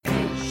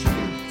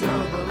That's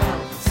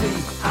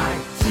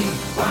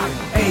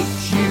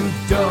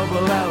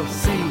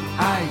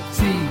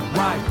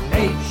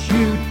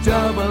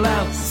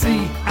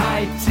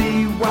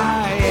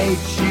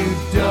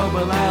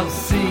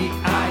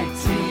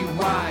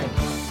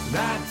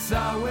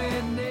all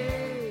we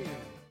need.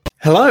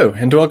 Hello,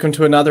 and welcome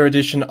to another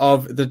edition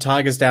of The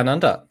Tigers Down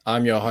Under.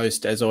 I'm your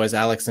host, as always,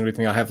 Alex, and with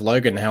me I have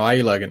Logan. How are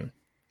you, Logan?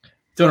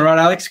 Doing all right,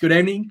 Alex. Good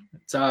evening.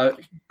 It's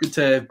good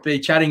to be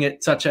chatting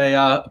at such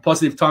a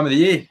positive time of the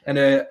year and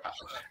a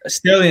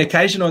sterling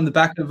occasion on the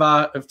back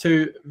of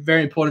two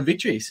very important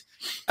victories.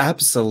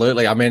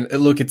 Absolutely. I mean,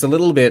 look, it's a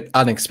little bit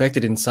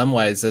unexpected in some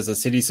ways as a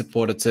City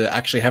supporter to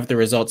actually have the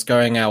results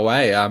going our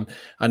way.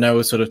 I know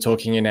we're sort of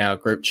talking in our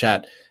group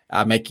chat,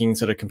 making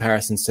sort of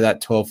comparisons to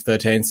that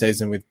 12-13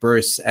 season with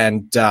Bruce,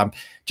 and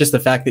just the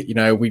fact that, you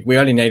know, we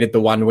only needed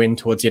the one win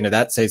towards the end of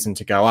that season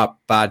to go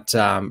up, but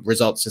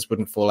results just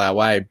wouldn't fall our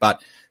way.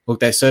 But look,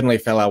 they certainly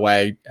fell our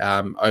way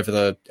over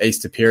the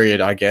Easter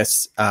period, I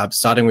guess,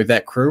 starting with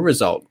that Crew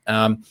result.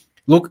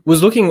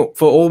 Was looking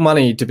for all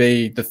money to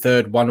be the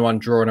third 1-1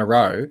 draw in a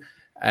row,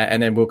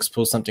 and then Wilkes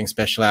pulls something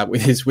special out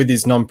with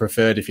his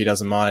non-preferred, if he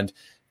doesn't mind,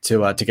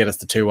 to get us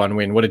the 2-1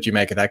 win. What did you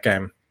make of that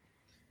game?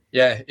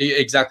 Yeah,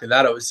 exactly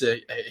that. It was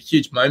a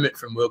huge moment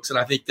from Wilkes, and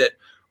I think that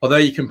although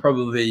you can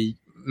probably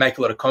make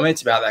a lot of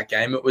comments about that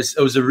game, it was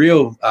a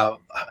real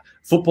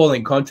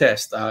footballing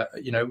contest.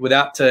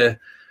 Without to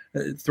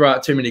throw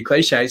out too many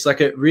cliches,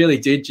 like it really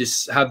did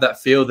just have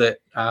that feel that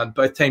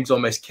both teams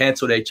almost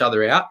cancelled each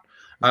other out.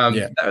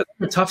 They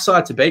were a tough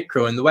side to beat,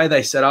 Crew, and the way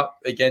they set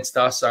up against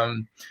us,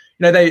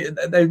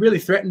 they really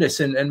threatened us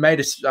and made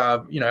us,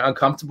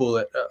 uncomfortable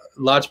at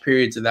large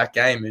periods of that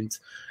game. And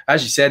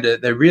as you said,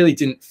 they really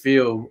didn't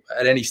feel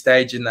at any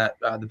stage in that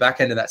the back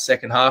end of that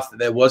second half that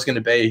there was going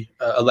to be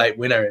a late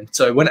winner. And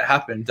so when it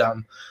happened,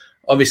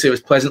 obviously it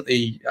was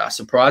pleasantly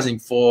surprising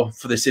for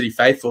the City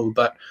faithful,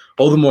 but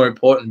all the more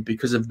important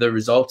because of the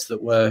results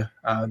that were,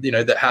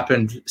 that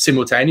happened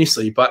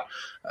simultaneously. But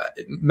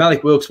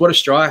Malik Wilkes, what a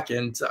strike.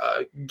 And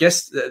I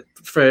guess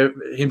for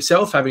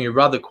himself having a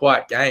rather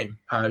quiet game,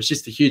 it's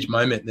just a huge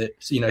moment that,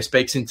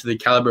 speaks into the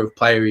caliber of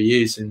player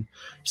he is and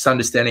just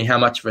understanding how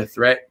much of a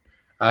threat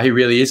he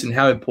really is and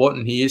how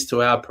important he is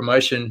to our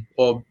promotion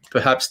or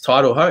perhaps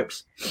title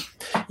hopes.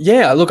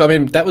 Yeah, look, I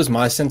mean, that was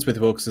my sense with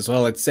Wilkes as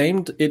well. It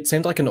seemed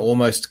like an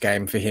almost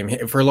game for him.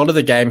 For a lot of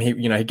the game,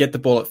 he'd get the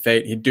ball at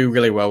feet. He'd do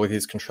really well with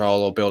his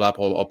control or build up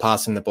or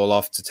passing the ball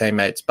off to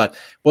teammates, but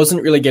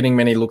wasn't really getting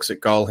many looks at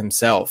goal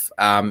himself.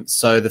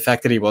 So the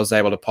fact that he was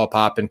able to pop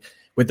up, and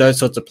with those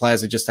sorts of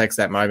players, it just takes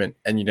that moment,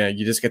 and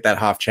you just get that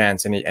half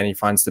chance, and he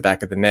finds the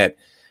back of the net.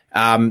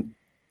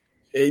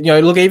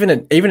 Look, even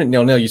at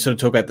 0-0, you sort of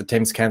talk about the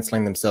teams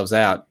cancelling themselves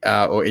out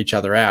or each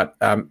other out.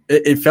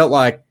 It felt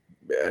like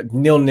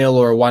 0-0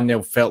 or a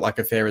 1-0 felt like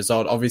a fair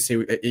result.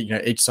 Obviously,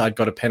 each side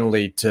got a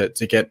penalty to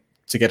get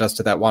us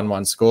to that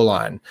 1-1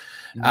 scoreline.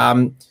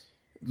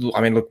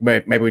 Look,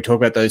 maybe we talk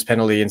about those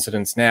penalty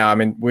incidents now. I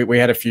mean, we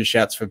had a few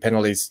shouts for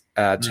penalties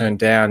turned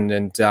down,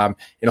 and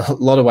in a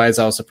lot of ways,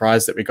 I was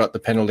surprised that we got the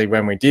penalty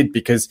when we did,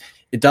 because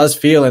it does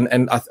feel,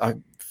 and I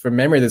from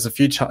memory, there's a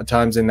few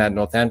times in that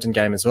Northampton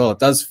game as well, it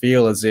does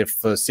feel as if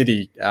for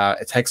City,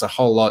 it takes a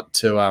whole lot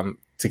to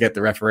get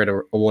the referee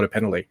to award a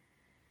penalty.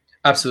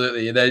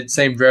 Absolutely. They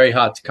seemed very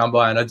hard to come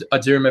by. And I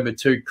do remember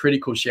two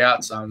critical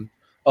shouts off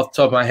the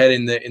top of my head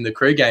in the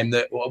Crew game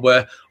that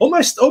were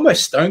almost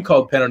stone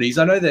cold penalties.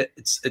 I know that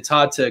it's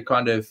hard to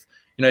kind of,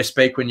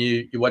 speak when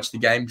you watch the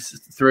games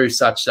through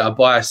such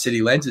biased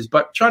City lenses,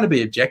 but trying to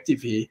be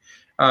objective here.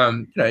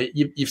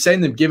 You've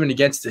seen them given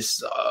against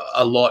us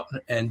a lot,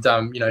 and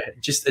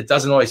it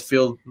doesn't always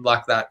feel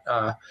like that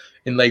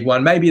in League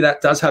One. Maybe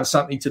that does have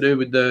something to do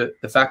with the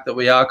fact that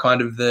we are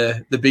kind of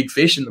the big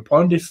fish in the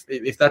pond,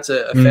 if that's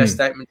a fair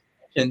statement.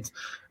 And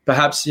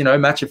perhaps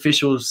match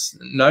officials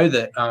know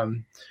that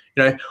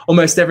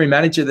almost every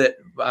manager that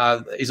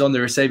is on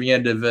the receiving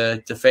end of a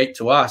defeat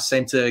to us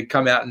seem to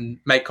come out and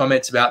make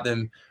comments about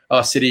them.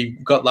 Oh, City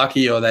got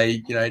lucky, or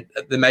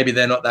maybe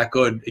they're not that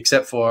good,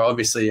 except for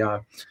obviously.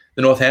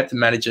 The Northampton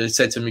manager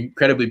said some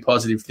incredibly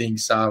positive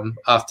things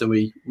after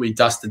we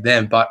dusted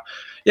them. But,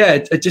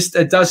 yeah,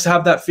 it does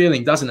have that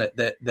feeling, doesn't it,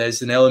 that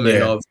there's an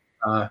element of,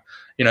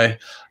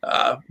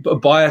 a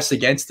bias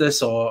against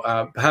us, or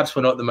perhaps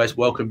we're not the most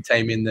welcome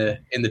team in the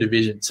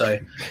division. So,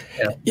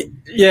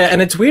 yeah,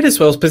 and it's weird as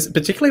well,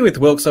 particularly with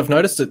Wilkes. I've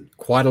noticed it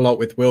quite a lot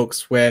with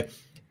Wilkes, where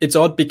it's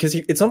odd because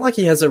it's not like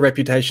he has a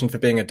reputation for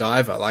being a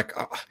diver. Like,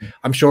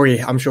 I'm sure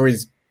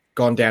he's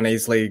gone down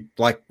easily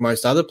like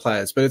most other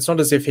players, but it's not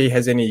as if he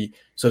has any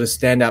sort of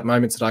standout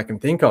moments that I can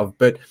think of.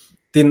 But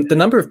the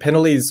number of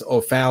penalties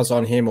or fouls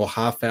on him or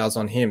half fouls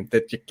on him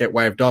that get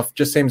waved off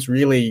just seems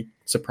really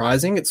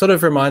surprising. It sort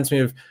of reminds me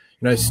of,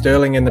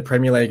 Sterling in the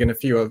Premier League and a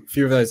few of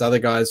those other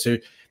guys who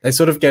they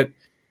sort of get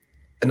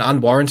an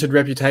unwarranted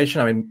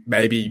reputation. I mean,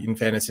 maybe in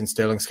fairness, in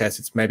Sterling's case,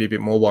 it's maybe a bit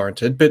more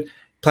warranted, but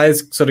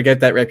players sort of get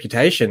that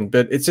reputation.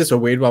 But it's just a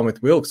weird one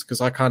with Wilkes, because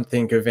I can't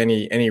think of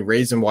any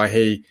reason why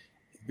he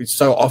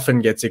so often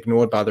gets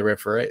ignored by the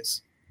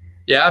referees.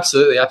 Yeah,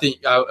 absolutely. I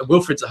think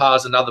Wilfred Zaha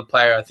is another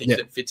player I think Yeah.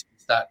 that fits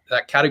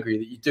that category,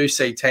 that you do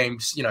see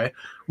teams,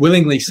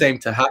 willingly seem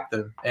to hack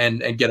them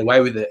and get away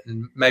with it.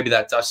 And maybe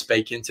that does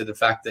speak into the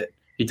fact that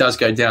he does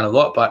go down a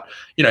lot. But,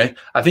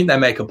 I think they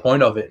make a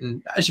point of it.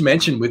 And as you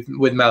mentioned with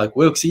Malik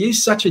Wilkes, he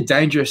is such a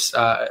dangerous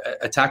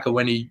attacker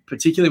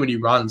particularly when he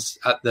runs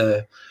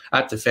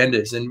at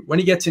defenders. And when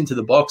he gets into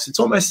the box, it's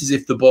almost as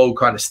if the ball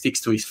kind of sticks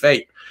to his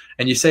feet.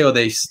 And you see all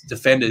these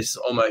defenders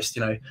almost,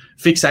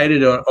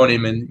 fixated on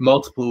him and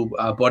multiple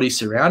bodies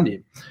surround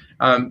him.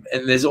 And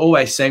there's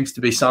always seems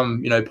to be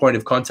some, point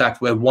of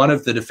contact where one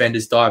of the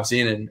defenders dives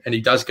in and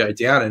he does go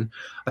down. And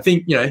I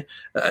think,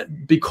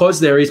 because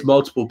there is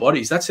multiple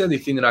bodies, that's the only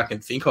thing that I can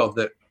think of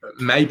that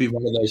may be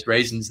one of those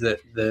reasons that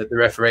the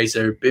referees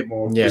are a bit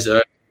more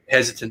reserved,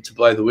 hesitant to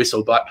blow the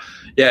whistle. But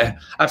yeah,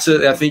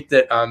 absolutely. I think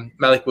that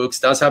Malik Wilkes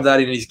does have that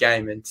in his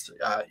game, and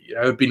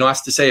it would be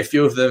nice to see a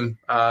few of them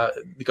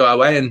go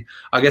away. And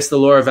I guess the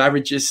law of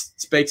averages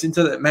speaks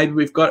into that. Maybe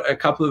we've got a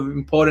couple of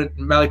important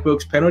Malik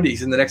Wilkes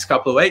penalties in the next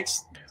couple of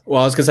weeks.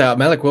 Well, I was going to say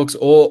Malik Wilkes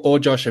or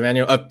Josh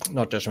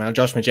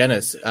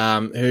Magenis,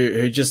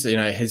 who just,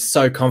 he's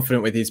so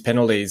confident with his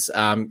penalties,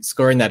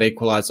 scoring that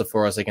equaliser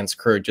for us against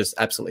Crewe, just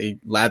absolutely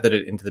lathered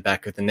it into the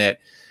back of the net.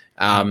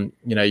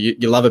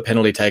 You love a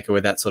penalty taker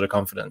with that sort of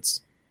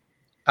confidence.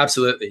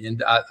 Absolutely.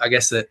 And I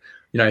guess that,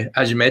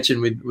 as you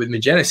mentioned with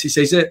Magenis,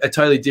 he's a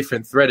totally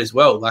different threat as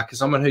well. Like,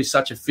 someone who's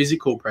such a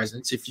physical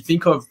presence, if you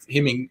think of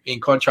him in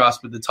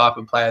contrast with the type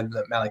of player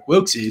that Malik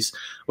Wilkes is,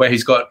 where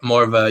he's got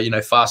more of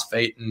a, fast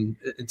feet and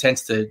it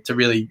tends to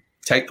really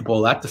take the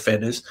ball at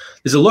defenders,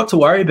 there's a lot to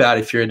worry about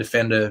if you're a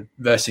defender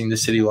versus the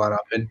City lineup.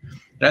 And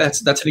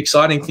that's an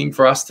exciting thing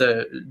for us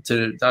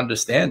to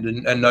understand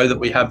and know that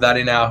we have that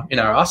in our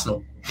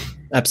arsenal.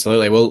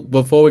 Absolutely. Well,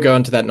 before we go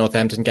on to that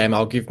Northampton game,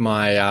 I'll give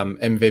my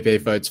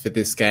MVP votes for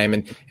this game.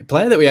 And a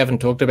player that we haven't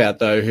talked about,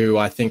 though, who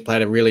I think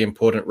played a really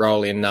important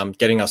role in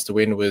getting us to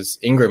win, was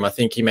Ingram. I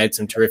think he made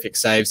some terrific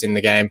saves in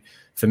the game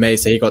for me,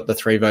 so he got the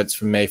 3 votes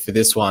from me for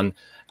this one.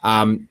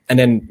 And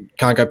then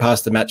can't go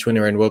past the match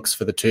winner in Wilkes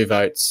for the 2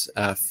 votes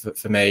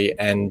for me.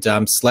 And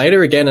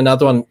Slater, again,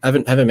 another one I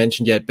haven't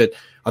mentioned yet, but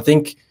I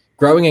think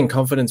growing in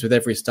confidence with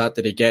every start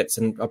that he gets,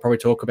 and I'll probably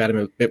talk about him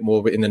a bit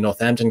more in the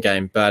Northampton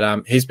game,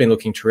 but he's been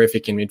looking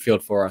terrific in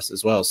midfield for us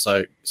as well,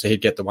 so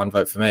he'd get the 1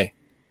 vote for me.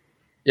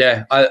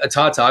 Yeah, it's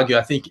hard to argue.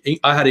 I think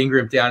I had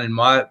Ingram down in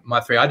my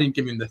 3. I didn't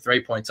give him the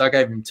 3 points. I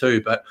gave him 2,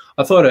 but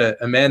I thought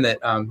a man that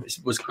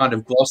was kind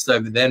of glossed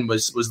over then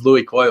was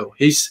Louis Coyle.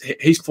 His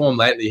form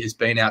lately has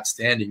been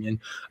outstanding, and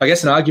I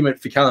guess an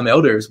argument for Callum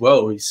Elder as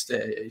well. He's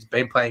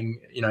been playing,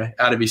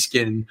 out of his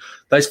skin.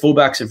 Those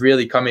fullbacks have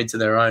really come into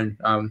their own.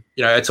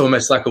 It's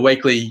almost like a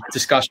weekly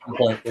discussion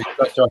point with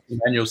Josh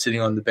Emmanuel sitting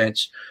on the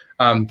bench.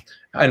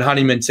 And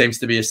Honeyman seems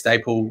to be a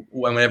staple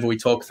whenever we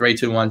talk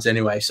 3-2-1s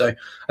anyway. So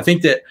I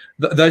think that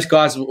those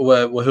guys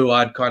were who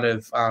I'd kind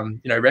of,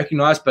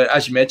 recognised. But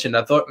as you mentioned,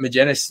 I thought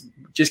Magenis,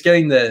 just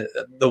getting the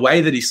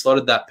way that he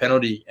slotted that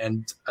penalty,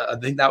 and I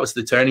think that was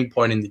the turning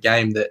point in the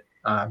game that,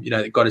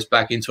 that got us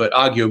back into it,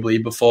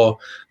 arguably before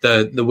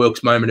the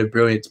Wilkes moment of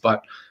brilliance.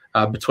 But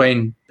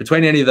between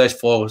any of those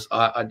 4s,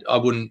 I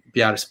wouldn't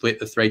be able to split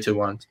the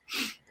 3-2-1s.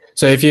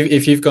 So if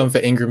you've gone for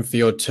Ingram for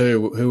your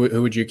 2,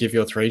 who would you give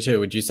your 3 to?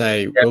 Would you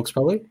say Wilkes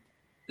probably?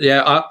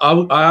 Yeah,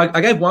 I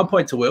gave 1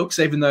 point to Wilkes,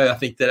 even though I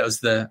think that it was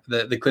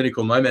the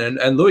clinical moment.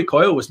 And Louis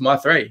Coyle was my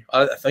 3.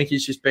 I think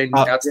he's just been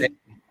outstanding.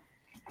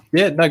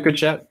 Yeah, no, good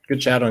shout.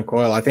 Good shout on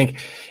Coyle. I think,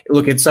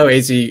 look, it's so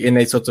easy in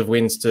these sorts of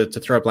wins to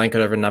throw a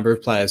blanket over a number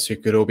of players who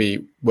could all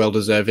be well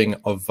deserving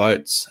of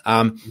votes.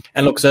 And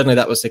look, certainly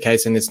that was the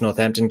case in this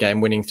Northampton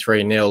game, winning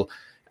 3-0.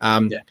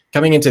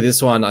 Coming into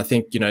this one, I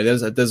think,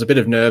 there's a bit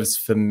of nerves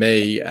for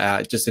me,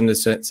 just in the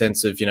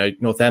sense of,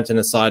 Northampton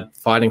aside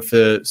fighting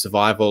for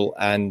survival,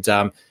 and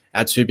our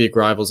 2 big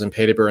rivals in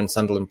Peterborough and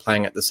Sunderland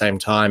playing at the same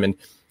time. And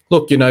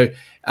look,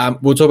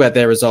 we'll talk about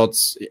their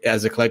results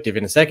as a collective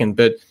in a second,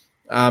 but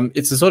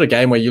it's the sort of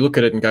game where you look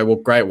at it and go, well,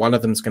 great, one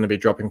of them's going to be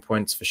dropping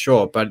points for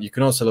sure, but you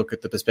can also look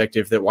at the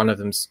perspective that one of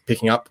them's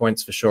picking up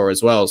points for sure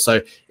as well.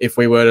 So if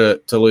we were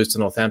to lose to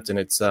Northampton,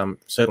 it's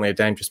certainly a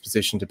dangerous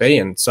position to be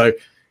in. So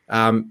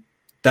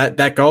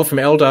that goal from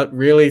Elder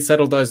really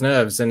settled those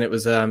nerves, and it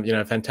was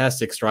a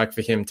fantastic strike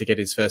for him to get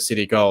his first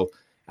City goal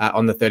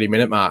on the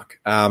 30-minute mark.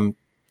 And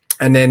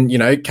then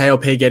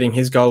KLP getting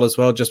his goal as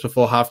well just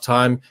before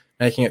halftime,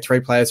 making it 3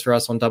 players for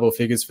us on double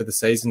figures for the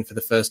season for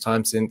the first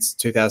time since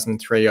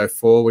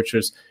 2003-04, which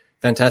was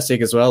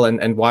fantastic as well.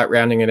 And White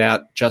rounding it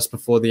out just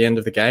before the end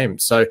of the game.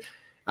 So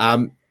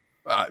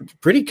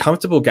pretty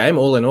comfortable game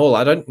all in all.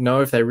 I don't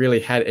know if they really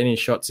had any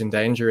shots in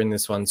danger in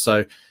this one.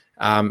 So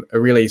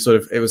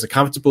it was a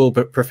comfortable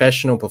but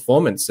professional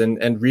performance,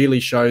 and really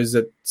shows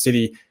that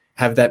City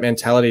have that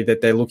mentality that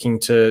they're looking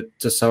to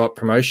sew up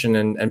promotion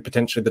and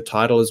potentially the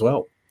title as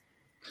well.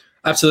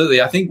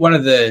 Absolutely. I think one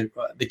of the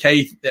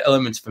key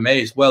elements for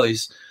me as well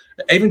is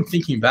even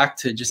thinking back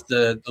to just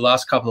the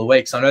last couple of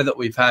weeks, I know that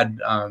we've had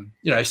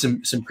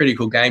some pretty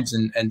cool games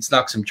and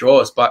snuck some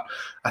draws, but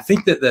I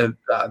think that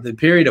the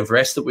period of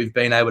rest that we've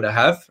been able to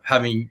have,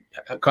 having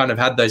kind of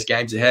had those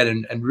games ahead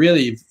and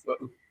really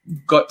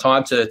got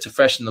time to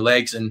freshen the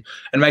legs and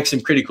make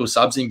some critical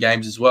subs in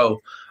games as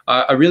well.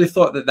 I really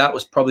thought that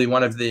was probably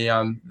one of the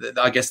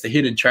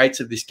hidden traits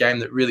of this game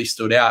that really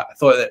stood out. I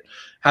thought that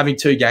having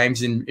 2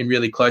 games in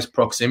really close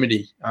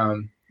proximity,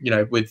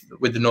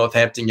 with the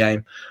Northampton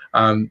game,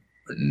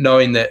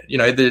 knowing that,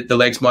 the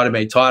legs might have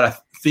been tight, I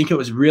think it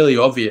was really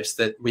obvious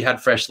that we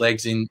had fresh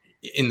legs in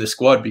the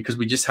squad because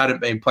we just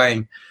hadn't been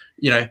playing,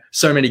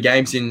 so many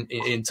games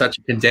in such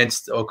a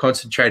condensed or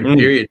concentrated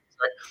period.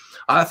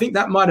 I think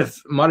that might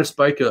have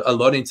spoke a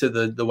lot into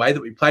the way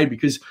that we played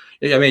because,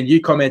 I mean,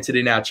 you commented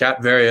in our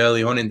chat very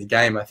early on in the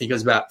game. I think it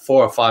was about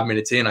 4 or 5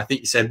 minutes in. I think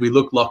you said we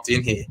look locked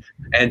in here,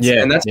 and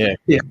that's what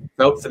I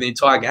felt for the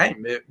entire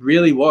game. It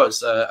really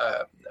was.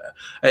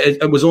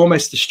 It was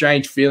almost a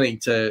strange feeling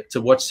to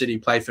watch City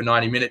play for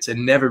 90 minutes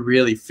and never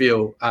really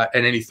feel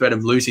any threat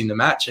of losing the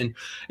match. And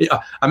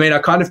I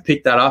kind of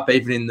picked that up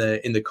even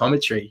in the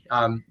commentary.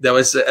 There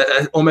was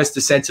almost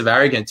a sense of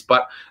arrogance,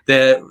 but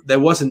there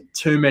wasn't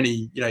too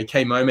many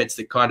key moments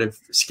that kind of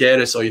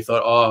scared us, or you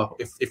thought, oh,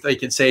 if they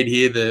concede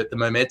here, the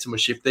momentum will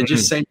shift. There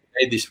just seemed to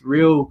be this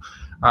real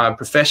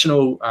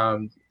professional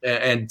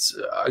and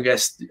I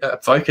guess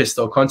focused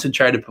or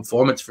concentrated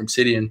performance from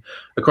City, and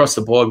across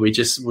the board we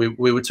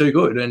were too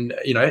good. And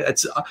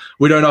it's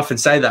we don't often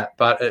say that,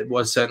 but it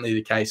was certainly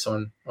the case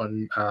on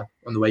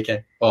the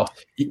weekend.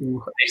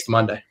 Easter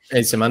Monday.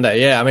 Easter Monday,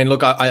 yeah. I mean,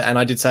 look,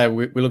 I did say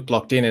we looked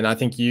locked in, and I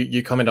think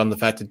you comment on the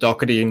fact that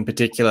Doherty in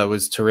particular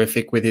was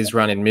terrific with his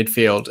run in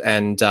midfield,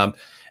 and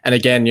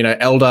again,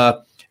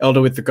 Elder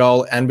with the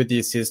goal and with the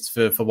assist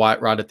for White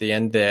right at the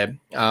end there.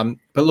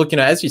 But look,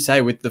 as you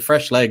say, with the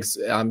fresh legs,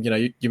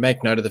 you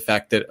make note of the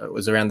fact that it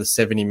was around the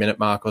 70-minute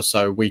mark or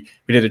so. We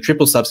did a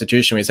triple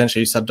substitution. We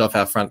essentially subbed off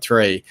our front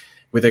 3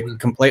 with a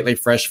completely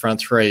fresh front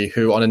 3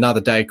 who on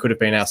another day could have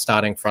been our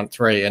starting front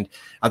 3. And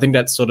I think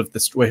that's sort of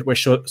we're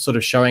sort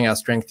of showing our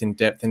strength in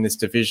depth in this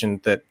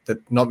division that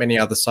not many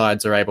other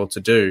sides are able to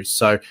do.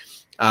 So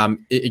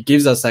it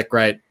gives us that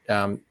great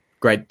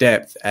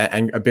depth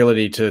and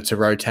ability to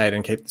rotate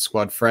and keep the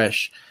squad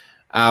fresh.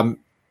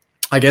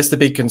 I guess the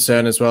big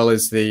concern as well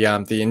is the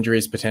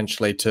injuries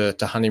potentially to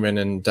Honeyman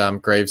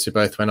and Greaves, who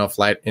both went off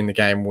late in the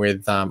game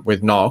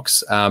with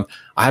knocks. I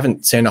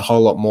haven't seen a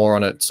whole lot more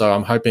on it, so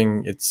I'm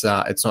hoping it's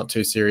not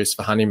too serious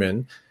for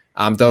Honeyman.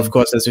 Though, of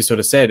course, as we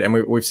sort of said, and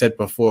we've said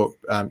before,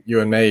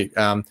 you and me,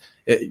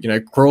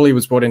 Crawley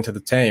was brought into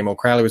the team, or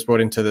Crowley was brought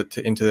into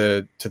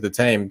the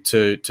team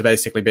to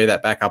basically be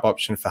that backup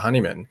option for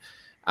Honeyman.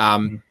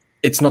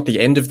 It's not the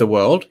end of the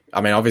world.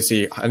 I mean,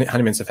 obviously,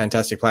 Honeyman's a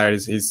fantastic player.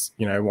 He's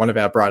one of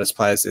our brightest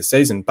players this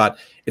season, but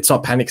it's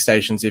not panic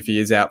stations if he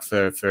is out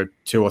for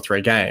 2 or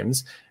 3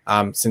 games,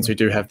 since we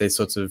do have these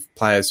sorts of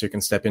players who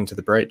can step into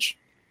the breach.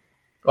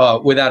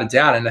 Oh, without a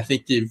doubt. And I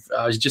think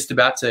I was just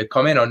about to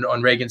comment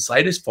on Regan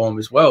Slater's form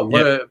as well.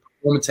 What a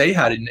performance he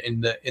had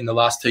in the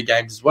last 2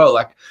 games as well.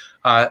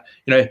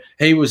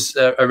 He was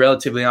a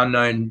relatively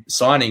unknown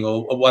signing,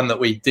 or one that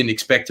we didn't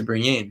expect to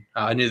bring in.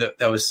 I knew that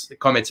there was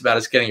comments about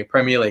us getting a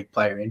Premier League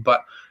player in,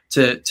 but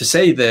to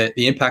see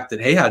the impact that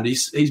he had,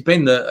 he's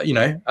been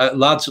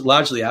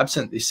largely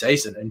absent this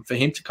season, and for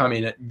him to come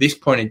in at this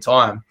point in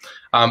time,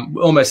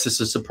 almost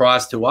as a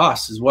surprise to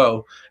us as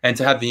well, and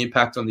to have the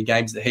impact on the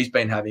games that he's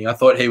been having, I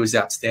thought he was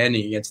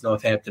outstanding against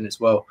Northampton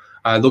as well.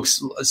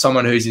 Looks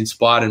someone who's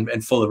inspired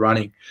and full of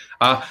running.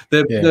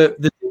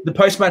 The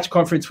post-match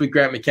conference with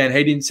Grant McCann,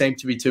 he didn't seem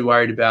to be too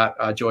worried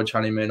about George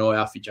Honeyman or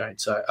Alfie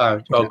Jones.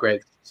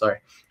 Greg, sorry.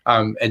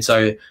 And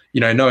so,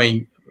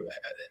 knowing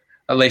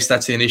at least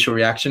that's the initial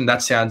reaction,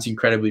 that sounds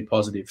incredibly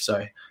positive. So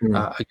I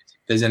guess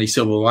if there's any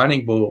silver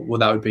lining, well,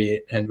 that would be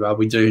it. And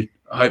we do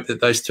hope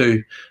that those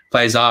 2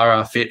 players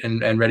are fit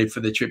and ready for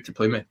the trip to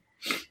Plymouth.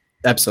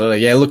 Absolutely.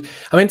 Yeah, look,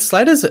 I mean,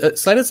 Slater's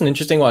an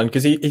interesting one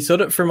because he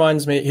sort of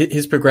reminds me,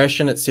 his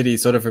progression at City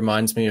sort of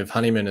reminds me of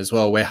Honeyman as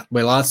well, where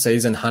last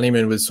season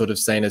Honeyman was sort of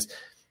seen as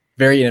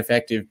very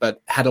ineffective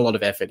but had a lot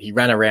of effort. He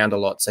ran around a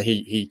lot, so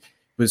he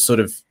was sort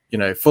of,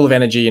 full of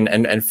energy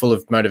and full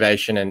of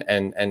motivation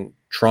and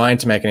trying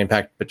to make an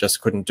impact but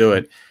just couldn't do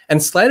it.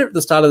 And Slater at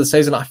the start of the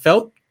season, I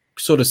felt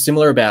sort of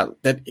similar about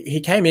that.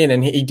 He came in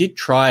and he did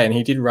try and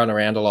he did run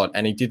around a lot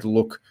and he did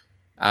look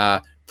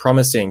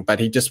promising, but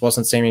he just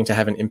wasn't seeming to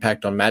have an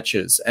impact on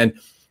matches. And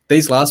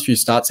these last few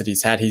starts that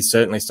he's had, he's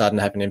certainly starting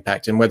to have an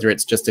impact. And whether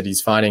it's just that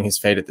he's finding his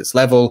feet at this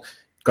level,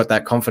 got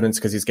that confidence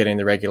because he's getting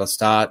the regular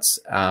starts,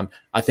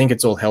 I think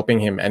it's all helping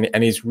him.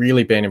 And he's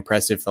really been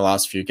impressive the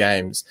last few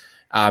games.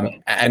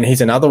 And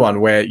he's another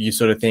one where you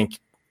sort of think,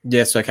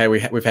 yes, okay,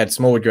 we've had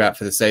Smallwood go out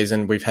for the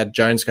season. We've had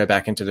Jones go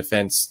back into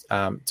defence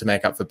to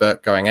make up for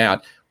Burke going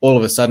out. All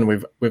of a sudden,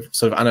 we've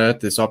sort of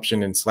unearthed this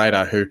option in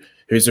Slater,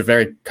 who's a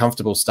very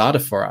comfortable starter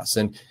for us.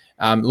 And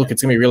look,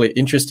 it's going to be really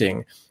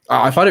interesting.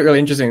 I find it really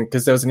interesting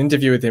because there was an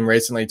interview with him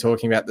recently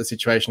talking about the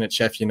situation at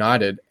Sheffield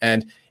United,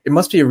 and it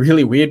must be a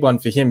really weird one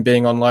for him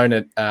being on loan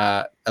at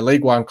a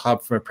League One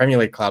club from a Premier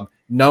League club,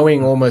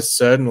 knowing almost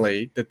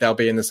certainly that they'll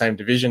be in the same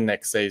division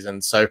next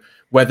season. So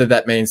whether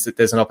that means that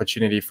there's an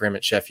opportunity for him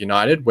at Sheffield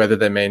United, whether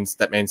that means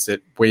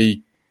that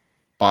we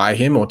buy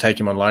him or take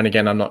him on loan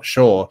again, I'm not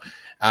sure.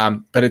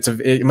 But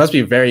it must be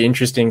a very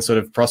interesting sort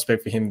of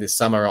prospect for him this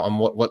summer on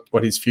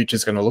what his future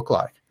is going to look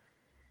like.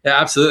 Yeah,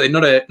 absolutely.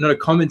 Not a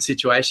common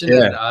situation.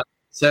 Yeah. And,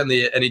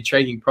 certainly an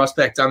intriguing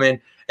prospect. I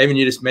mean, even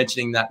you just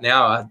mentioning that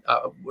now,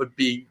 I would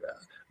be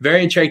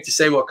very intrigued to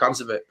see what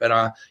comes of it. But,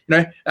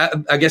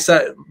 I guess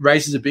that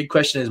raises a big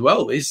question as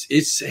well. Is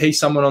he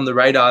someone on the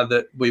radar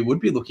that we would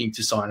be looking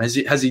to sign?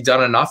 Has he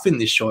done enough in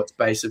this short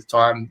space of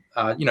time,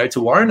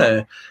 to warrant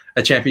a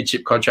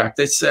championship contract?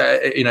 There's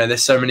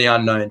so many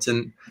unknowns.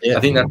 And I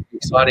think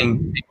that's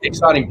an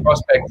exciting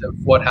prospect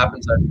of what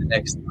happens over the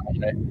next,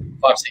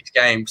 5-6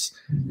 games.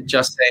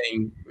 Just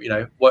seeing,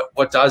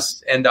 what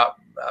does end up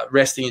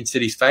resting in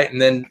City's fate,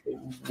 and then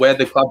where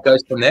the club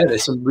goes from there.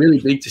 There's some really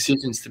big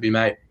decisions to be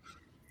made.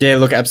 Yeah,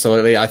 look,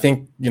 absolutely. I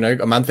think,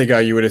 a month ago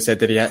you would have said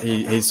that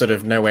he's sort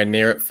of nowhere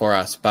near it for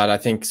us, but I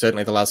think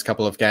certainly the last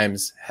couple of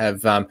games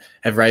have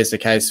raised a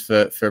case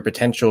for a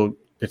potential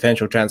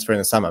transfer in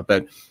the summer.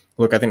 But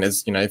look, I think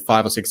there's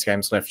 5 or 6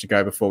 games left to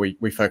go before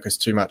we focus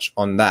too much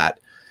on that.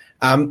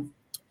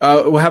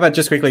 Well, how about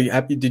just quickly,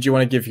 did you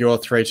want to give your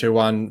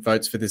 3-2-1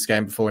 votes for this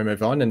game before we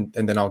move on, and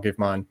then I'll give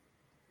mine?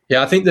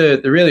 Yeah, I think the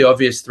really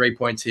obvious 3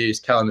 points here is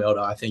Callum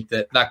Elder. I think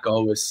that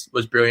goal was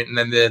brilliant, and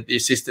then the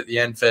assist at the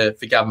end for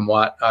Gavin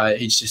White.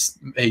 He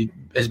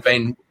has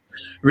been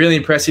really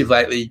impressive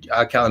lately,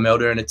 Callum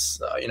Elder, and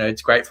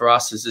it's great for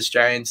us as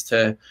Australians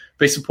to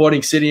be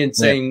supporting City and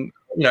seeing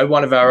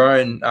one of our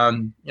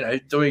own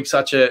doing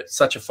such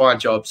a fine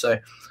job. So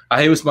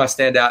he was my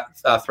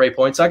standout 3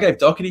 points. I gave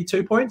Doherty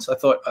 2 points. I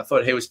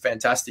thought he was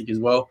fantastic as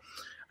well,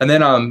 and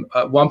then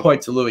 1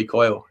 point to Louis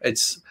Coyle. I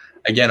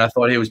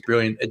thought he was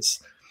brilliant. It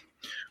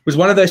was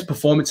one of those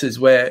performances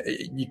where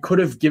you could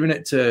have given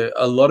it to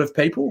a lot of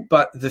people,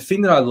 but the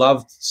thing that I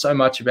loved so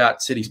much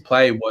about City's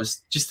play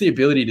was just the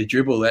ability to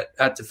dribble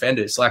at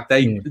defenders. Like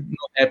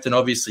Northampton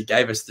obviously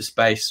gave us the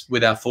space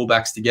with our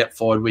fullbacks to get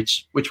forward,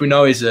 which we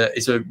know is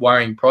a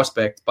worrying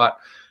prospect. But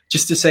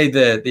just to see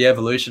the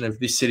evolution of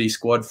this City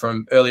squad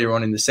from earlier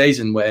on in the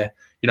season, where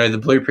the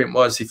blueprint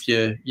was if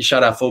you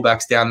shut our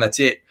fullbacks down, that's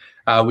it.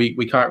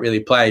 We can't really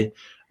play.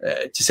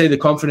 To see the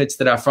confidence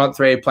that our front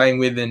three are playing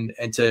with,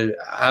 and to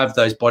have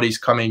those bodies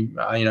coming,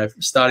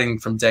 starting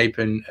from deep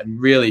and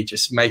really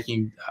just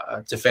making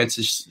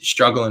defenses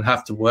struggle and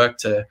have to work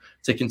to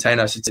contain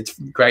us. It's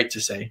great to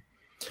see.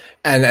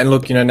 And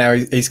look, now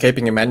he's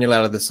keeping Emmanuel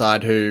out of the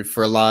side, who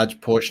for a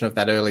large portion of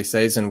that early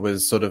season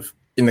was sort of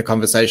in the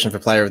conversation for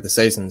player of the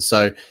season.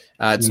 So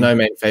it's no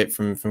mean feat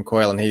from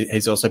Coyle, and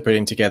he's also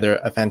putting together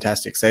a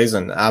fantastic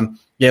season.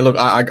 Look,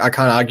 I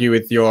can't argue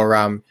with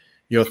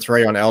your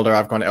 3 on Elder.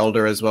 I've gone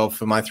Elder as well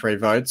for my 3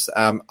 votes.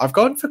 I've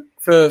gone for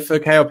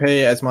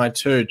KLP as my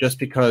 2, just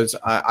because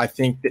I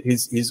think that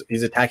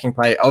his attacking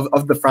play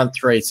of the front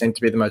 3 seemed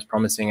to be the most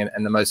promising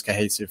and the most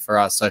cohesive for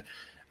us. So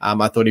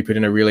I thought he put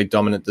in a really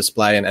dominant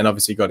display and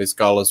obviously got his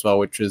goal as well,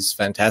 which was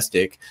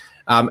fantastic.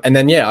 And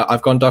then,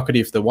 I've gone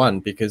Doherty for the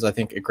 1, because I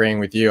think, agreeing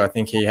with you, I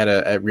think he had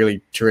a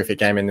really terrific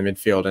game in the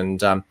midfield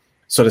and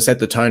sort of set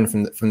the tone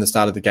from the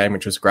start of the game,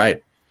 which was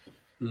great.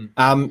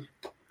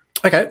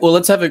 Okay, well,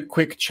 let's have a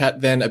quick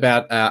chat then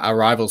about our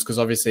rivals, because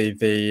obviously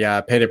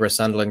the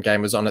Peterborough-Sunderland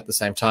game was on at the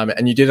same time,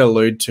 and you did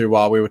allude to,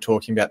 while we were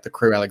talking about the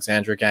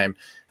Crewe-Alexandra game,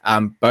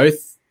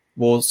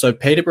 so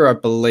Peterborough, I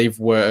believe,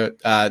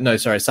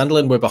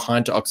 Sunderland were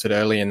behind to Oxford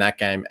early in that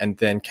game and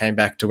then came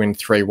back to win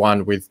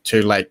 3-1 with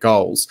 2 late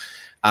goals.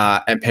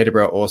 And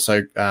Peterborough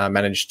also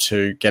managed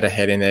to get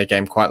ahead in their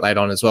game quite late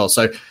on as well.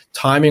 So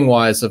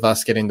timing-wise of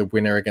us getting the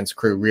winner against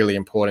Crewe, really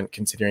important,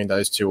 considering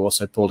those two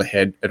also pulled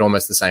ahead at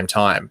almost the same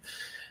time.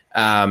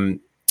 So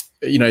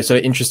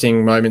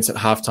interesting moments at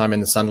halftime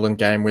in the Sunderland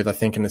game with, I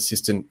think, an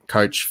assistant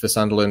coach for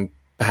Sunderland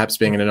perhaps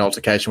being in an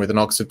altercation with an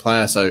Oxford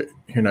player. So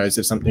who knows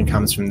if something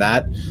comes from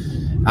that.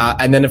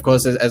 And then, of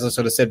course, as I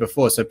sort of said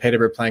before, so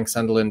Peterborough playing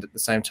Sunderland at the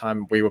same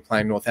time we were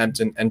playing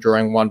Northampton and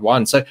drawing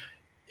 1-1. So,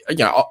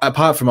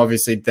 apart from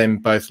obviously them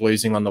both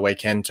losing on the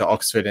weekend to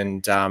Oxford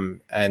and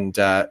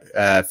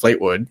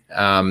Fleetwood,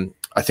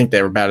 I think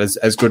they're about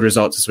as good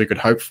results as we could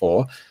hope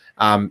for.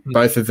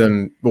 Both of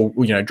them,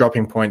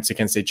 dropping points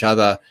against each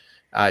other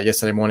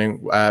yesterday morning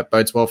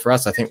bodes well for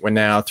us. I think we're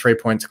now 3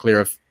 points clear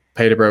of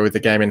Peterborough with the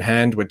game in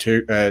hand. We're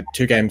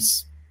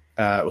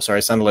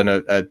Sunderland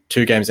are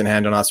 2 games in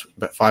hand on us,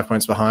 but 5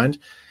 points behind.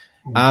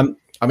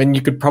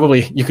 You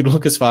could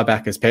look as far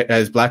back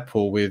as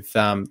Blackpool with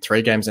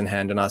 3 games in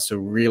hand on us, so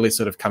really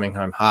sort of coming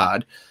home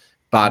hard.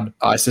 But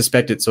I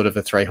suspect it's sort of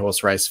a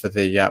 3-horse race for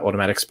the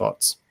automatic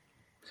spots.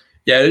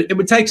 Yeah, it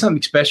would take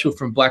something special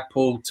from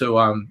Blackpool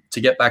to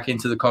get back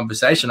into the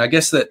conversation. I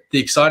guess that the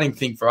exciting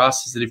thing for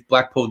us is that if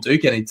Blackpool do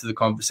get into the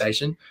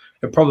conversation,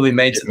 it probably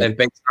means that they've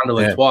beaten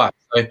Sunderland twice.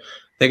 So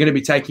they're going to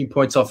be taking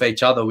points off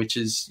each other, which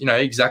is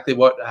exactly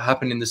what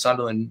happened in the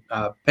Sunderland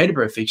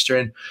Peterborough fixture.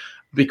 And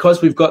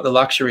because we've got the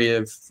luxury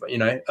of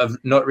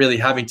not really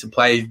having to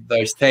play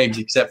those teams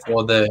except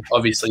for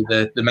obviously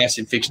the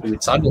massive fixture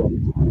with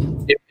Sunderland.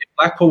 If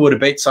Blackpool would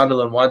have beat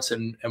Sunderland once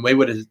and we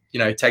would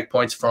have take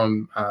points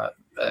from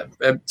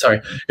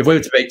if we were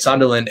to beat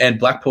Sunderland and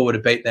Blackpool would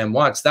have beat them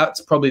once,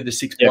 that's probably the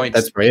 6 points.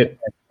 That's great.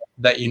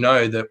 That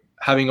that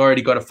having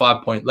already got a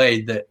 5-point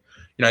lead that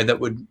that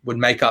would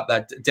make up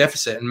that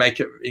deficit and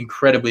make it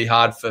incredibly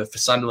hard for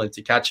Sunderland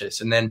to catch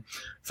us, and then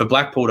for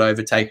Blackpool to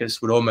overtake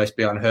us would almost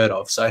be unheard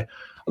of. So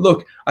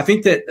look, I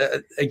think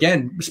that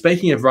again,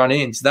 speaking of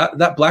run-ins,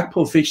 that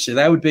Blackpool fixture,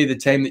 they would be the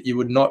team that you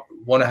would not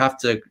want to have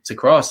to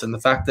cross, and the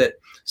fact that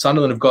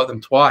Sunderland have got them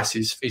twice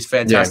is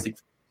fantastic.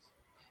 Yeah.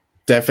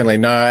 Definitely.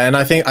 No, and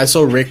I think I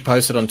saw Rick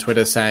posted on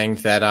Twitter saying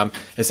that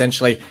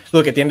essentially,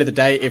 look, at the end of the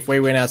day, if we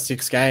win our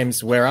 6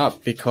 games, we're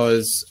up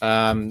because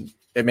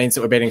it means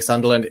that we're beating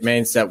Sunderland. It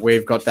means that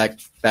we've got that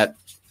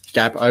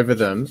gap over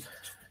them.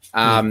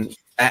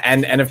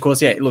 And of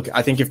course, yeah, look,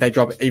 I think if they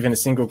drop even a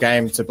single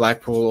game to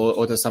Blackpool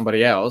or to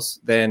somebody else,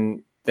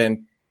 then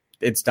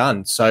it's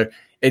done. So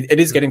it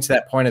is getting to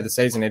that point of the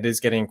season. It is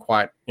getting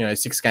quite,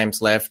 6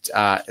 games left.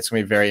 It's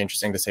going to be very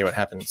interesting to see what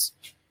happens.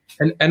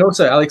 And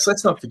also, Alex,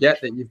 let's not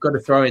forget that you've got to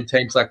throw in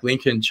teams like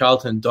Lincoln,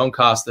 Charlton,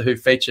 Doncaster, who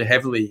feature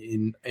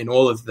heavily in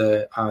all of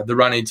the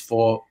run-ins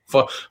for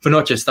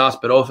not just us,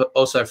 but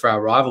also for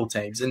our rival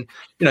teams. And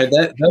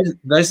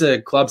those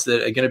are clubs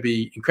that are going to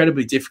be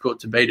incredibly difficult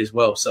to beat as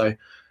well. So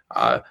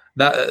it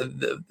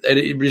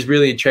is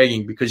really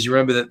intriguing because you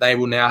remember that they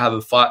will now have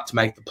a fight to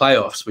make the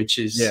playoffs, which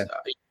is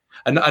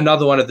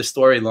another one of the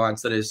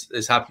storylines that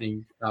is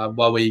happening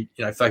while we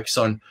focus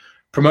on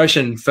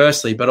promotion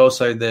firstly, but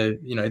also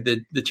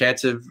the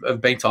chance of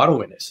being title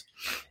winners.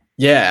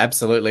 Yeah,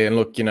 absolutely. And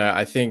look,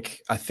 I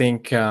think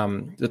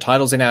the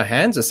title's in our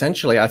hands.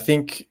 Essentially, I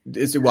think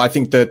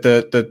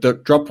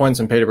the drop points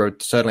in Peterborough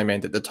certainly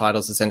mean that the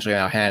title's essentially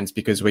in our hands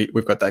because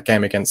we've got that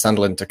game against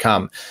Sunderland to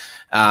come.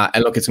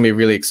 And look, it's going to be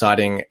really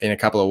exciting in a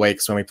couple of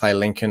weeks when we play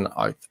Lincoln.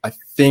 I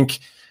think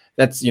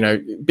that's,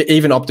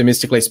 even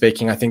optimistically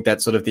speaking, I think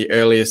that's sort of the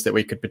earliest that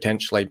we could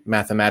potentially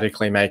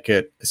mathematically make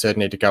it a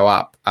certainty to go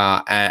up.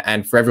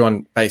 And for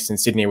everyone based in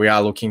Sydney, we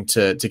are looking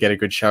to get a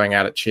good showing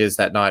out at Cheers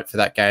that night for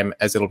that game,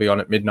 as it'll be on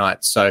at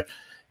midnight. So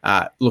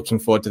looking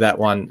forward to that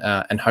one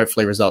and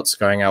hopefully results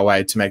going our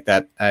way to make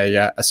that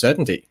a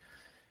certainty.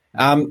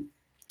 Well,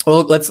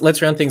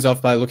 let's round things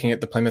off by looking at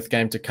the Plymouth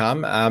game to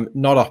come.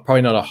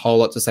 Probably not a whole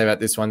lot to say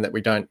about this one that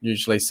we don't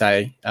usually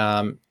say,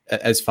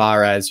 as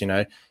far as,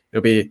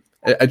 it'll be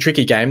a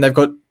tricky game. They've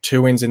got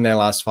 2 wins in their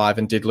last 5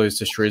 and did lose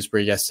to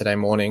Shrewsbury yesterday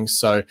morning,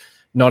 so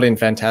not in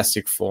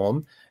fantastic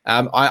form.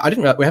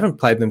 We haven't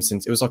played them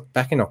since, it was like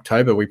back in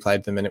October we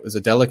played them, and it was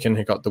Adelican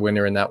who got the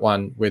winner in that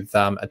one with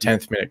a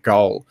 10th minute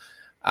goal.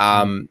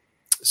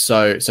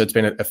 So it's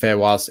been a fair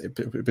while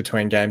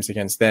between games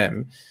against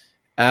them.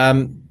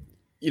 Much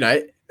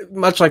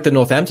like the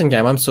Northampton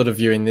game, I'm sort of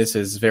viewing this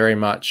as very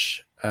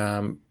much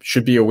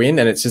should be a win,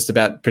 and it's just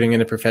about putting in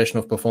a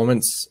professional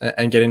performance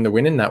and getting the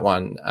win in that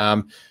one.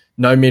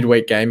 No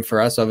midweek game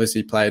for us,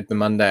 obviously played the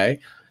Monday,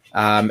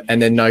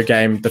 and then no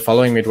game the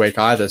following midweek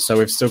either. So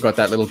we've still got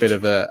that little bit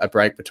of a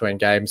break between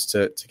games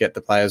to get the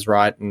players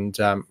right and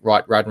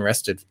right and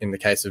rested in the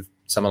case of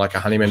someone like a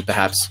Honeyman,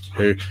 perhaps,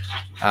 who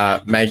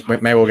may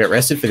well get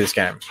rested for this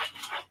game.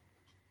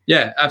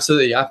 Yeah,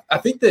 absolutely. I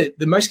think that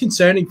the most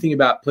concerning thing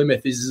about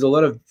Plymouth is there's a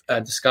lot of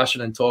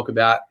discussion and talk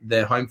about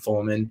their home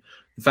form, and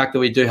the fact that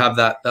we do have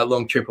that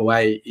long trip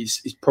away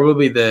is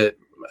probably the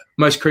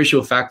most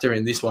crucial factor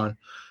in this one.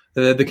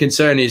 The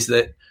concern is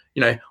that,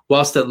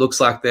 whilst it looks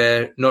like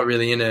they're not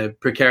really in a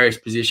precarious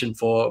position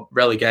for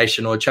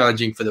relegation or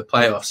challenging for the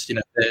playoffs,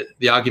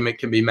 the argument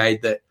can be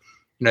made that,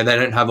 they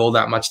don't have all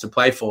that much to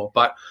play for.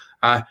 But,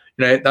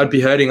 they'd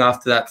be hurting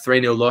after that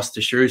 3-0 loss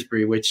to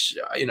Shrewsbury, which,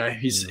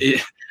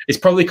 it's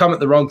probably come at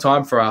the wrong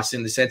time for us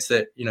in the sense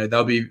that,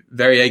 they'll be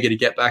very eager to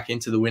get back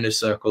into the winner's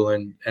circle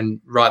and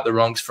right the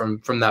wrongs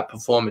from that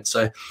performance.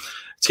 So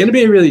it's going to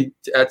be a really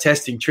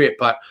testing trip.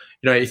 But,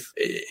 if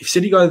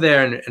City go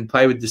there and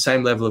play with the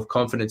same level of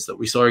confidence that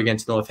we saw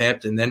against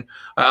Northampton, then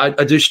I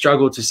do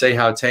struggle to see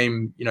how a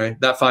team,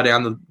 that far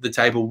down the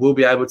table will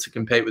be able to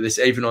compete with us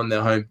even on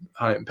their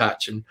home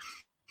patch. And,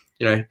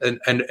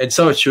 and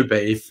so it should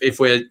be. If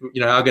we're,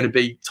 are going to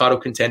be title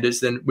contenders,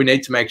 then we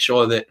need to make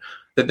sure that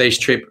these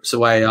trips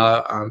away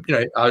are,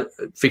 are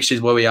fixtures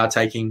where we are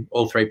taking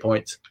all 3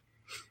 points.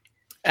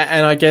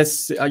 And I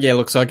guess, so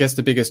I guess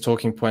the biggest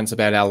talking points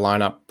about our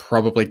lineup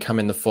probably come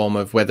in the form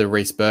of whether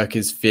Reece Burke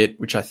is fit,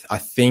 which I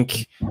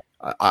think,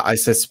 I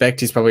suspect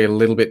he's probably a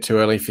little bit too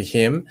early for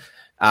him,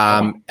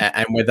 and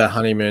whether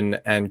Honeyman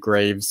and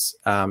Greaves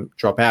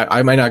drop out.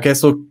 I mean, I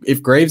guess, look,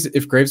 if Greaves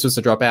was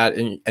to drop out,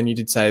 and you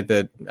did say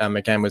that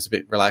McCann was a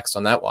bit relaxed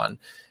on that one,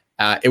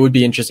 it would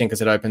be interesting because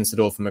it opens the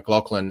door for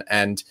McLaughlin,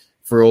 and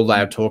for all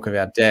our talk of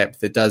our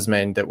depth, it does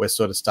mean that we're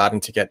sort of starting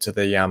to get to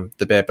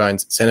the bare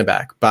bones at centre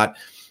back. But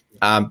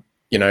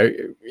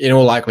in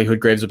all likelihood,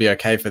 Greaves will be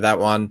okay for that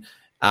one.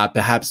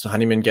 Perhaps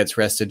Honeyman gets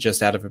rested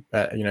just out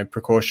of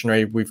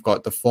precautionary. We've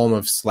got the form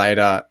of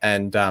Slater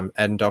and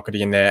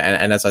Doherty in there,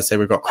 and as I said,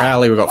 we've got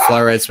Crowley, we've got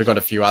Flores, we've got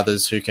a few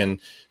others who can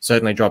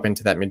certainly drop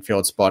into that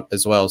midfield spot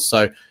as well.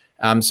 So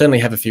certainly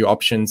have a few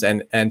options,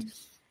 and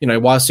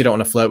whilst you don't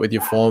want to flirt with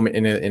your form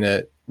in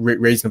a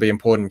reasonably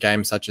important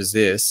game such as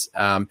this,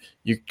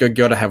 you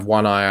got to have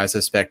one eye, I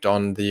suspect,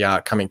 on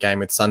the coming game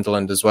with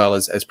Sunderland as well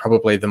as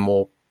probably the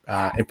more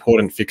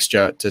important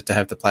fixture to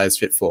have the players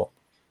fit for.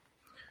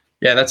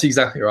 Yeah, that's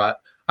exactly right.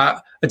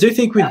 I do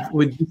think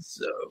with this,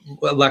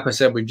 like I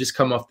said, we've just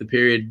come off the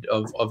period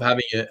of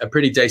having a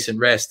pretty decent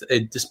rest,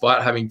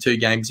 despite having 2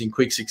 games in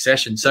quick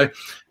succession. So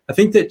I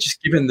think that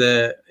just given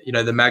the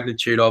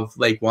magnitude of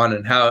League One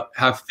and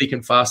how thick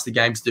and fast the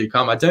games do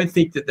come, I don't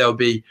think that there'll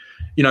be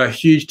a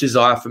huge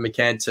desire for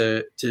McCann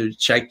to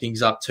shake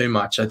things up too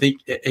much. I think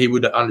he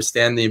would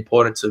understand the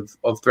importance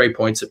of 3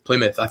 points at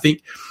Plymouth. I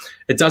think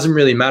it doesn't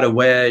really matter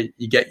where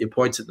you get your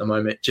points at the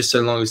moment, just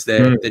so long as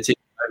they're ticking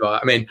over.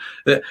 I mean,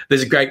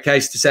 there's a great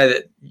case to say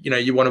that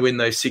you want to win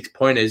those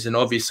 6-pointers, and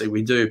obviously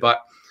we do,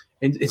 but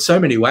in so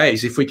many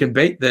ways, if we can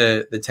beat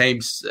the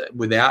teams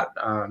without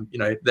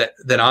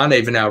that aren't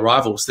even our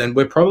rivals, then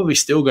we're probably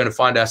still going to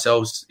find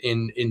ourselves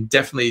in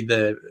definitely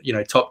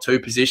the top 2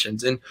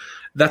 positions, and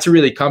that's a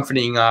really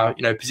comforting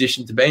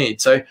position to be in.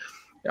 So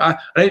I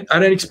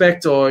don't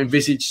expect or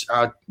envisage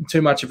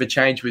too much of a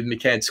change with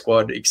McCann's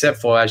squad,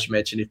 except for, as you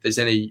mentioned, if there's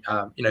any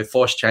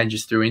forced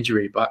changes through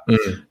injury. But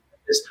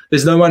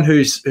there's no one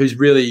who's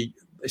really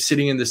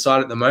sitting in the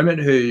side at the moment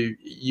who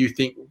you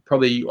think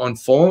probably on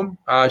form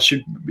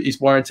is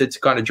warranted to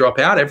kind of drop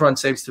out. Everyone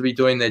seems to be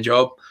doing their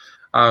job,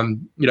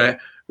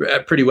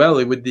 pretty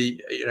well, with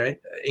the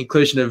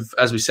inclusion of,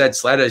 as we said,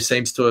 Slater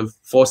seems to have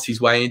forced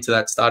his way into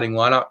that starting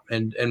lineup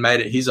and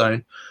made it his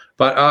own.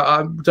 But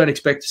I don't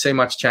expect to see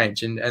much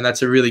change, and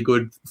that's a really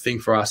good thing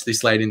for us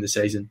this late in the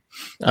season.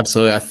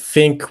 Absolutely. I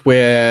think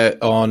we're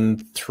on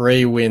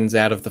 3 wins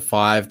out of the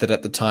 5 that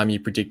at the time you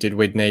predicted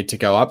we'd need to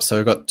go up. So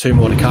we've got 2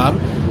 more to come.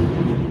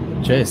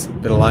 Jeez, a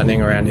bit of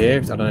lightning around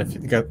here. I don't know if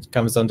it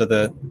comes onto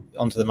the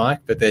mic,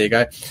 but there you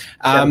go.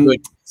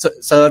 So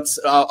let's.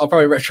 I'll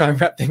probably try and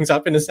wrap things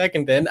up in a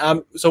second. Then.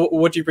 So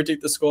what do you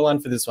predict the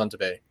scoreline for this one to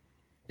be?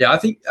 Yeah, I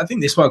think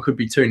this one could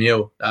be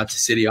 2-0 to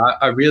City.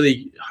 I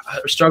really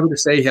struggle to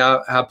see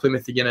how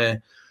Plymouth are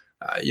going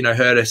to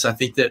hurt us. I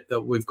think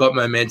that we've got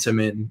momentum,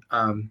 and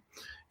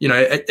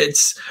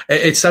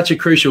it's such a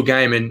crucial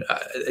game, and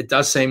it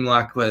does seem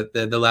like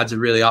the lads are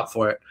really up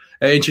for it.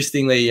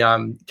 Interestingly,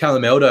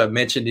 Callum Elder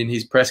mentioned in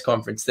his press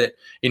conference that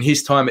in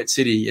his time at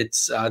City,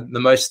 it's the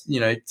most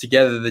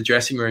together the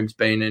dressing room's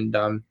been,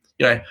 and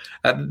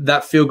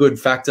that feel-good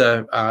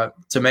factor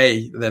to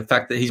me, the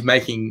fact that he's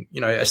making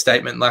a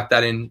statement like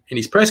that in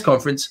his press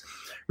conference,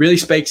 really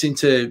speaks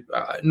into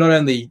not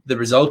only the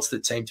results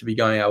that seem to be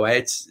going our way.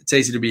 It's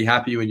easy to be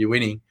happy when you're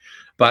winning,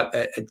 but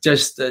it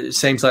just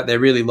seems like they're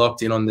really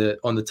locked in on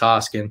the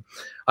task. And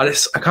I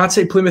can't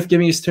see Plymouth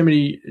giving us too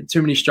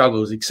many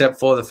struggles, except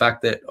for the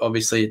fact that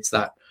obviously it's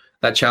that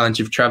challenge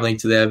of travelling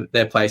to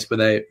their place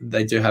where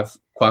they do have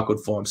quite good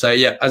form. So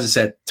yeah, as I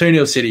said,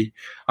 2-0 City.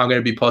 I'm going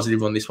to be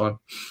positive on this one.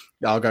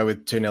 I'll go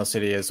with 2-0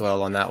 City as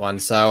well on that one.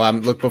 So,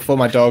 look, before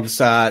my dogs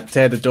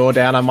tear the door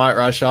down, I might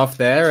rush off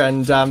there.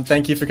 And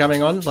thank you for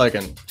coming on,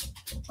 Logan.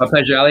 My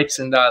pleasure, Alex.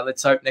 And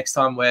let's hope next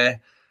time we're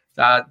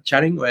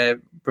chatting,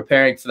 we're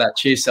preparing for that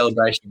cheer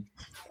celebration.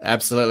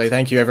 Absolutely.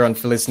 Thank you, everyone,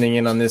 for listening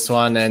in on this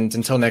one. And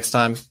until next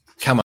time,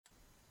 come on.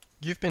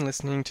 You've been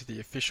listening to the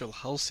official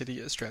Hull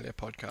City Australia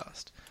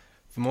podcast.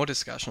 For more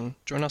discussion,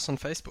 join us on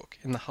Facebook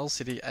in the Hull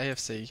City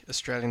AFC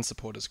Australian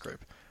Supporters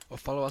Group, or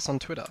follow us on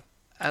Twitter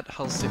at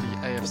Hull City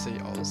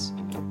AFC Oz.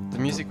 The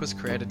music was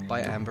created by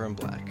Amber and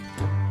Black.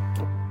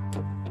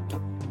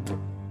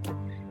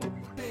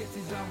 This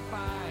is on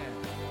fire.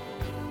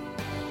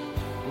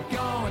 We're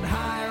going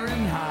higher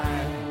and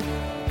higher.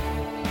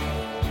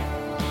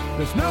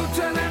 There's no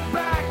turning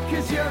back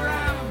 'cause you're